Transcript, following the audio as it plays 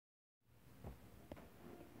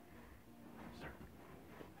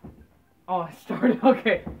Oh, it started.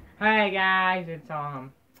 Okay. Hey guys, it's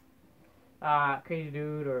Crazy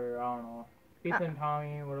Dude, or I don't know, Ethan,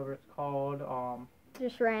 Tommy, whatever it's called.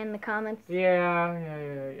 Just ran in the comments.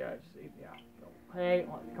 Yeah. Just, yeah. Hey,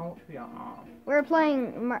 don't yeah. We're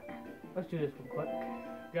playing. Let's do this real quick.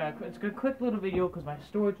 Yeah, it's a quick little video because my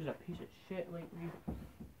storage is a piece of shit lately.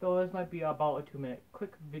 So this might be about a 2-minute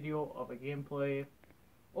quick video of a gameplay,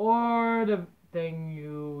 or the thing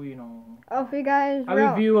you know. Oh, if you guys. A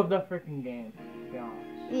review of the freaking game. To be honest.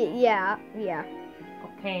 Yeah.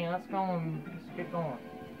 Okay, let's get going.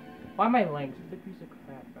 Why am I links? It's a piece of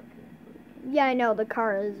crap. Okay. Yeah, I know the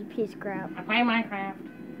car is a piece of crap. I play Minecraft.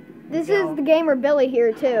 This is the gamer Billy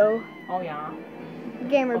here too. Oh yeah.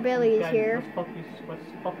 Gamer Billy is here. Let's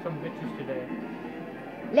fuck some bitches today.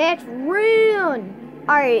 Let's run!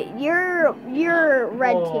 Alright, you're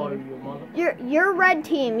red team. You're red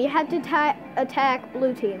team. You have to attack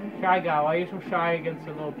blue team. Shy guy, why are you so shy against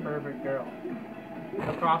a little pervert girl?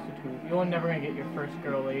 A prostitute. You're never gonna get your first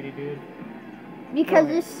girl lady, dude. Because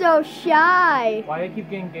you're so shy. Why do you keep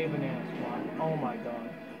getting gay bananas? Why? Oh my god.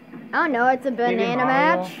 I don't know, it's a banana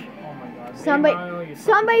match. Oh my god.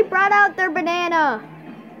 Somebody brought out their banana.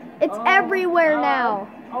 It's everywhere now.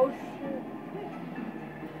 Oh shit.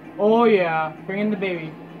 Oh yeah, bring in the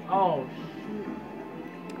baby. Oh shoot.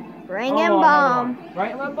 Bring in bomb.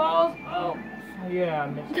 Right in my balls? Oh yeah, I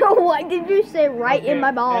missed it. What did you say? Right in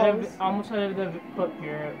my balls. I almost had the clip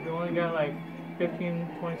here. We only got like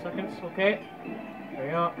 15-20 seconds, okay? There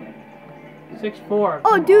you go. 6-4.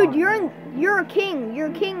 Oh dude, you're a king.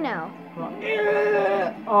 You're a king now. Oh shit.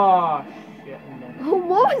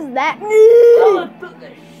 What was that? Oh,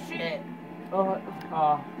 shit.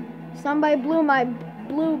 Somebody blew my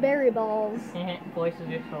blueberry balls. Voices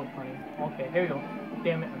are so funny. Okay, here we go.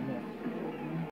 Damn it.